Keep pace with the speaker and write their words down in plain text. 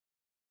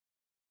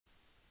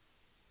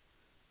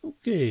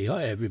Okay,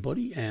 hi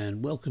everybody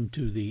and welcome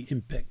to the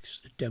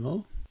IMPEX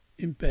demo.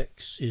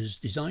 IMPEX is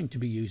designed to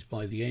be used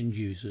by the end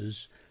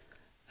users,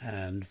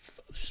 and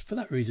for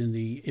that reason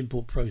the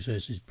import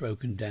process is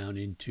broken down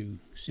into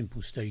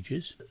simple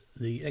stages.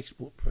 The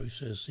export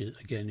process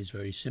again is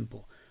very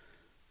simple.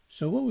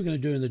 So what we're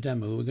going to do in the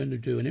demo, we're going to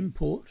do an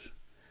import,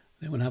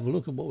 then we'll have a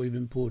look at what we've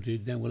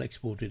imported, then we'll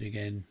export it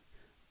again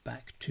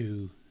back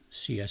to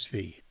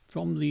CSV.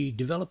 From the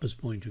developer's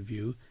point of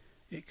view,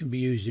 it can be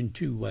used in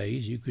two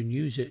ways. You can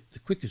use it, the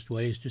quickest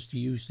way is just to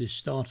use this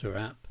starter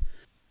app.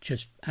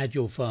 Just add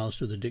your files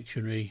to the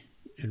dictionary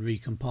and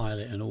recompile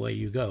it and away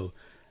you go.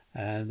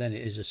 And then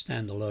it is a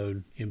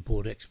standalone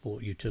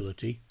import-export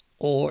utility.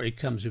 Or it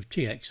comes with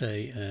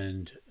TXA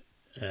and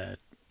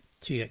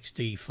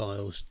TXT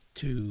files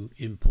to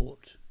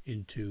import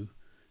into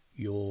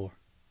your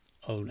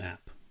own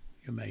app,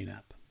 your main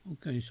app.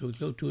 Okay, so we'll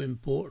go to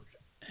import,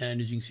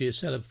 and as you can see it's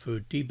set up for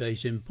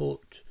dBase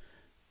import,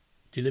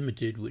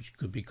 delimited, which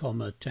could be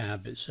comma,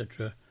 tab,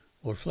 etc.,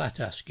 or flat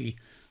ASCII,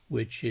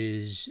 which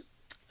is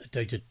a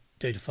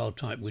data file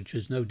type which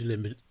has no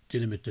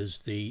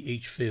delimiters.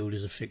 Each field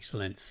is a fixed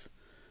length.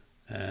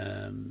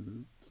 I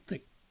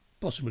think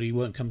possibly you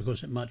won't come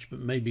across it much, but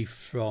maybe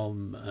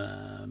from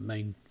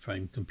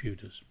mainframe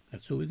computers.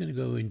 So we're going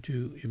to go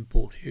into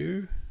import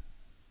here.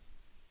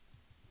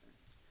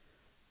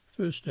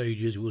 First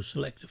stage is we'll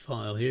select a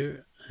file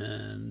here,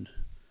 and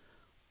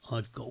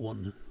I've got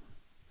one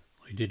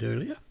I did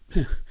earlier,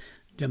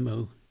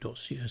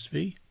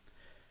 demo.csv,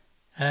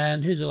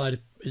 and here's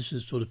this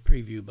is sort of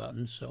preview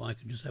button, so I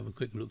can just have a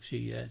quick look.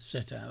 See, yeah, it's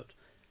set out.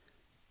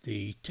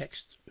 The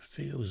text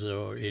fields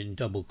are in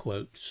double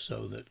quotes,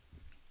 so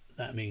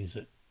that means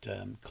that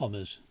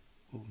commas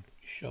will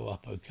show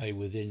up okay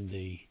within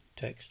the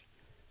text,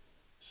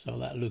 so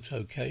that looks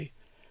okay.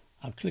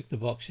 I've clicked the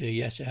box here.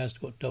 Yes, it has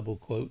got double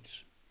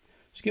quotes.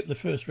 Skip the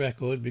first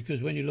record,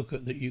 because when you look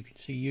at that, you can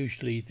see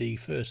usually the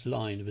first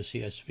line of a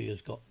CSV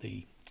has got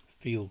the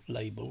field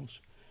labels,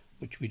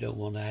 which we don't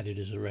want added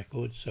as a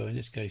record. So in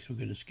this case we're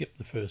going to skip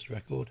the first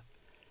record.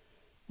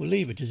 We'll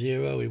leave it to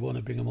 0. We want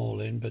to bring them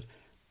all in, but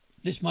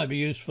this might be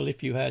useful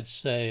if you had,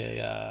 say,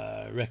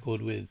 a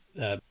record with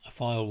a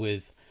file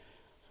with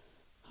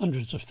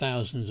hundreds of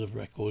thousands of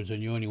records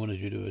and you only wanted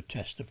to do a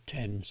test of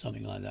 10,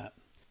 something like that.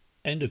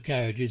 End of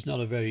carriage is not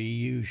a very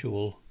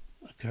usual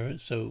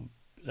occurrence, so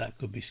that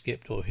could be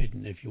skipped or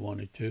hidden if you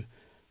wanted to,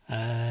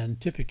 and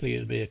typically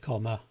it'll be a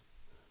comma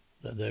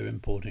that they're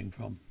importing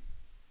from.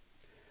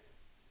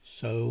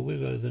 So we'll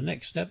go to the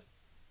next step,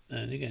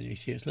 and again you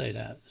see it's laid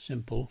out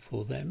simple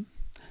for them.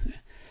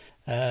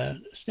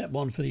 Step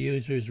 1 for the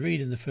user is read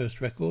in the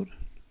first record,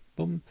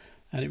 boom,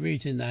 and it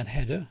reads in that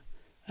header,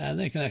 and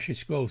they can actually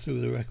scroll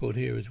through the record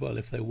here as well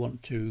if they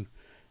want to.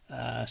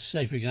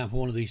 Say for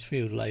example one of these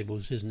field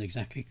labels isn't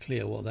exactly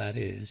clear what that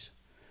is.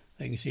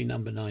 They can see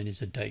number 9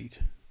 is a date,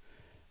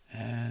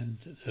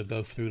 and they'll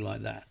go through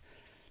like that.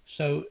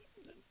 So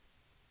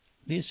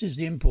this is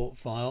the import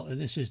file,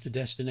 and this is the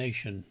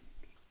destination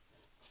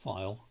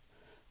file,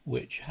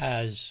 which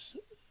has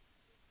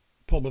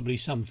probably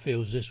some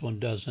fields this one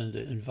doesn't,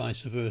 and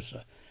vice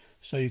versa.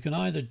 So you can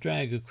either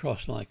drag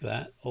across like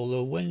that,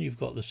 although when you've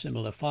got the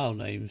similar file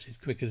names it's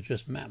quicker to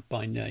just map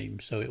by name,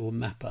 so it will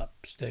map up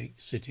state,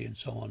 city and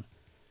so on.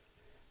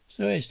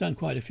 So it's done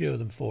quite a few of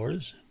them for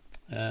us.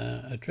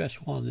 Address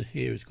 1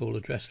 here is called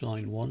address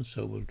line 1,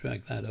 so we'll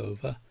drag that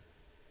over.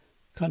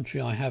 Country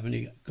I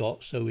haven't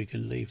got, so we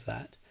can leave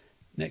that.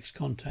 Next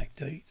contact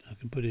date I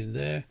can put in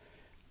there.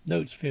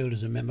 Notes field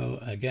is a memo.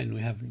 Again,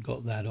 we haven't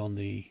got that on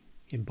the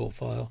import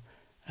file,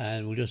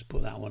 and we'll just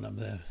put that one up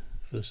there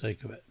for the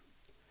sake of it.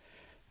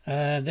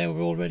 And then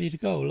we're all ready to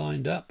go,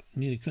 lined up.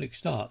 You need to click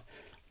start.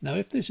 Now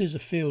if this is a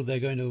field they're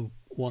going to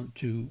want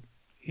to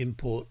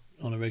import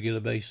on a regular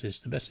basis,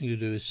 the best thing to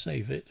do is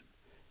save it.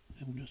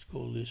 And we'll just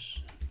call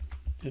this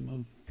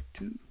demo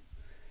 2,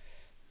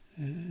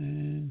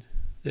 and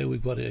there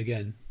we've got it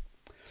again,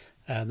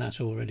 and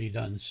that's already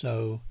done.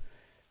 So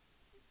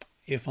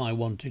if I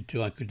wanted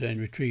to, I could then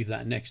retrieve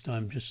that next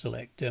time, just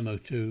select demo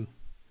 2,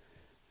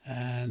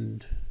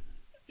 and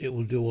it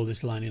will do all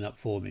this lining up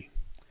for me.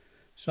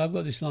 So I've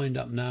got this lined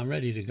up now, I'm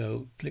ready to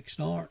go. Click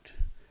start.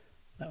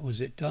 That was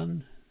it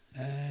done,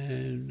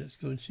 and let's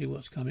go and see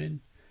what's come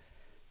in.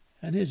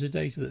 And here's the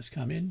data that's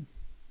come in.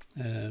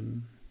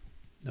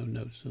 No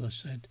notes, as I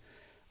said.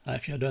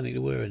 Actually, I don't think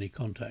there were any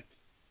contact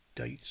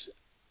dates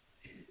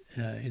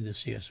in the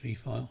CSV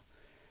file.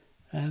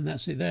 And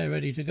that's it there,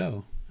 ready to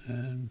go.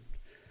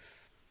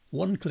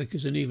 One click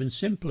is an even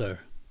simpler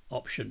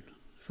option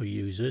for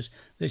users.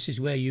 This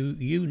is where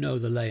you know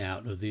the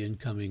layout of the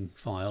incoming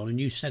file and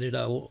you set it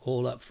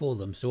all up for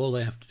them. So all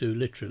they have to do,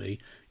 literally,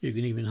 you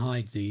can even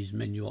hide these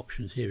menu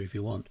options here if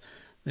you want.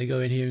 They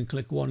go in here and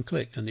click one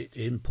click and it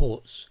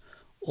imports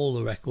all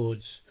the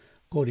records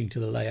according to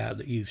the layout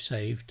that you've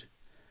saved,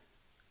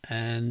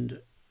 and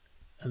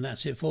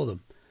that's it for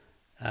them.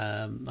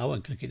 I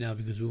won't click it now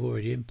because we've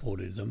already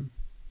imported them.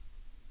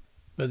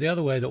 But the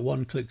other way that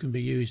one click can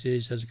be used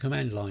is as a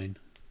command line.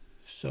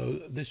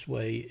 So this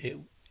way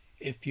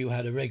if you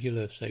had a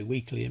regular, say,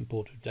 weekly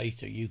import of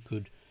data, you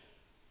could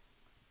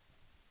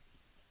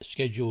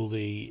schedule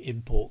the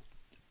import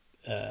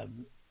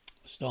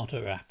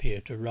starter app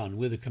here to run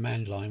with a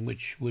command line,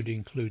 which would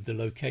include the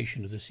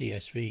location of the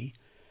CSV,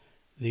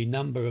 the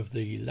number of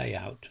the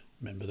layout,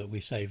 remember that we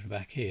saved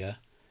back here.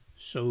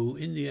 So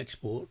in the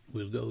export,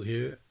 we'll go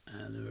here,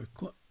 and there are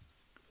quite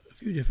a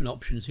few different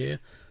options here.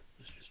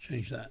 Let's just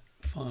change that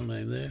file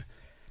name there.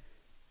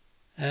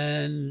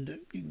 And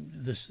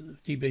this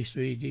dBase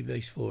 3,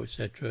 dBase 4,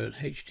 etc.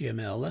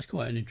 HTML, that's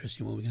quite an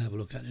interesting one we can have a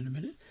look at in a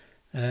minute.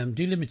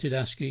 Delimited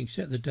ASCII,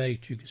 set the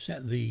date, you can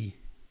set the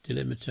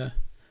delimiter,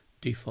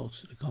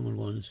 defaults are the common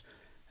ones,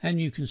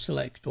 and you can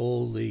select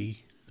all the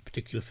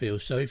particular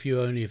fields. So if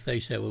they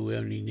say, well, we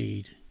only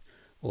need,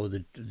 or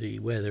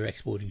where they're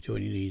exporting to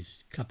only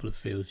needs a couple of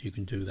fields, you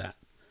can do that.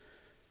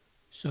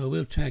 So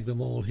we'll tag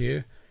them all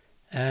here.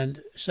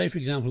 And say, for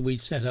example,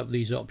 we'd set up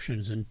these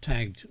options and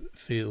tagged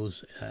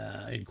fields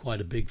in quite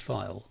a big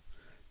file,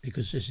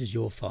 because this is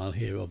your file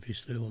here,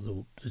 obviously, or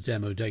the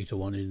demo data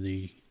one in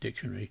the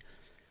dictionary.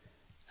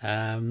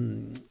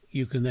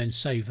 You can then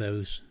save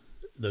those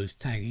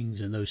taggings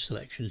and those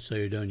selections, so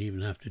you don't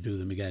even have to do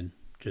them again.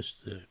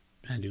 Just a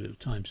handy little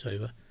time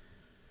saver.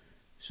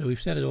 So we've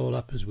set it all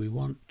up as we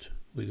want.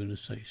 We're going to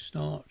say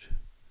start.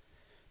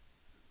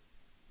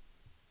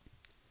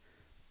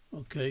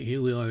 Okay,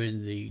 here we are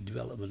in the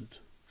development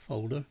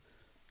folder,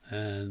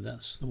 and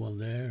that's the one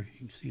there. You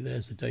can see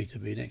there's the data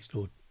being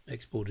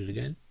exported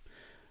again,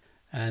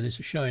 and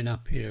it's showing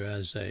up here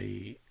as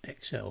a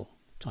Excel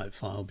type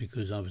file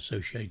because I've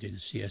associated the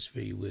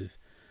CSV with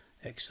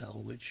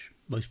Excel, which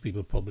most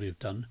people probably have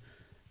done.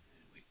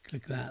 We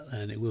click that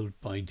and it will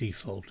by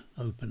default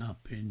open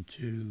up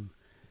into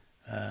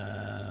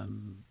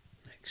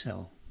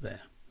Excel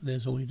there.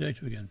 There's all your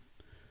data again.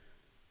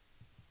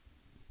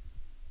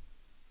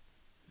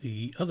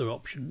 The other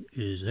option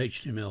is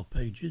HTML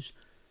pages,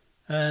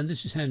 and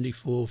this is handy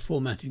for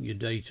formatting your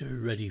data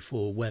ready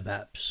for web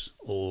apps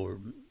or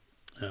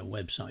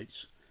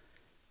websites.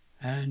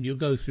 And you'll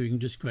go through, you can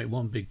just create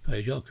one big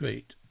page. I'll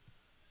create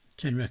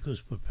 10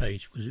 records per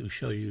page because it will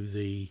show you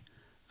the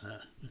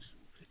let's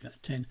click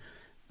that 10,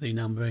 the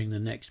numbering, the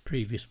next,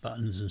 previous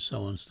buttons, and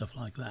so on, stuff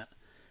like that.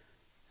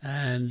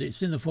 And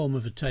it's in the form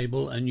of a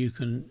table, and you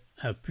can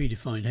have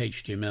predefined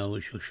HTML,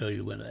 which will show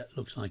you what that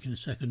looks like in a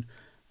second,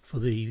 for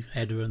the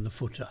header and the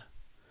footer.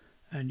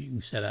 And you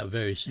can set out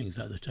various things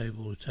like the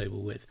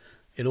table width.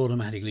 It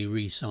automatically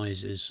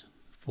resizes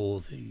for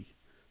the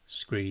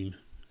screen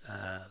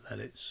that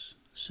it's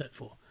set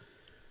for.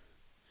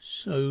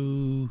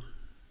 So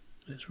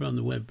let's run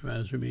the web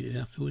browser immediately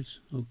afterwards.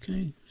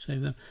 Okay,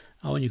 save that.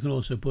 Oh, and you can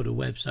also put a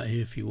website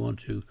here if you want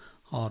to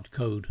hard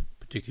code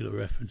particular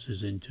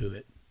references into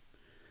it.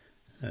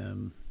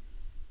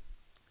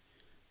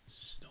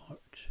 Start.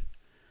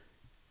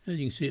 As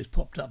you can see, it's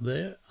popped up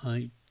there.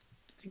 I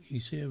think you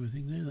can see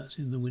everything there. That's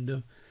in the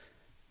window.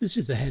 This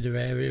is the header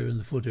area and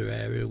the footer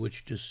area,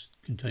 which just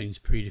contains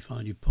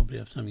predefined. You probably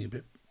have something a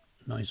bit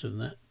nicer than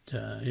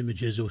that,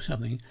 images or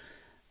something.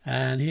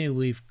 And here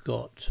we've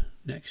got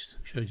next,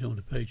 shows you on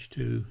to page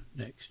 2,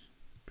 next,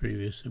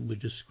 previous, and we're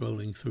just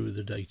scrolling through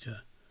the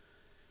data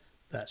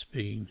that's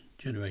being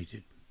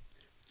generated.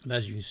 And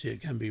as you can see,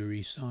 it can be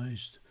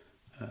resized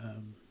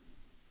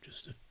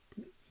just to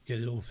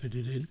get it all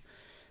fitted in.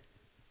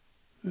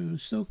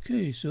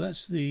 Okay, so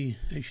that's the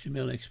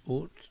HTML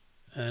export,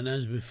 and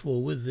as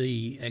before with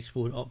the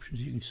export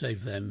options, you can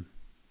save them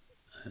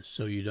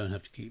so you don't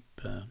have to keep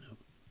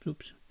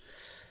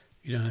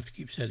you don't have to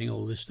keep setting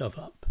all this stuff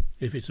up.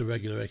 If it's a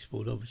regular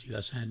export, obviously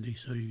that's handy,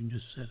 so you can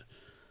just set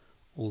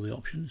all the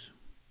options.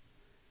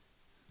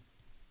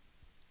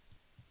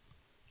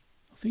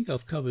 I think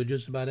I've covered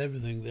just about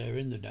everything there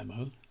in the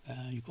demo.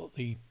 You've got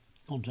the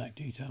contact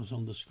details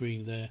on the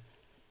screen there.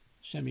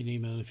 Send me an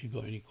email if you've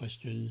got any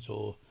questions,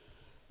 or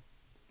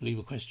leave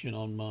a question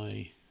on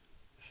my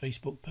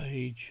Facebook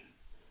page,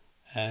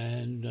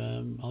 and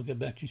I'll get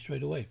back to you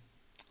straight away.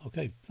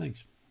 Okay,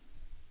 thanks.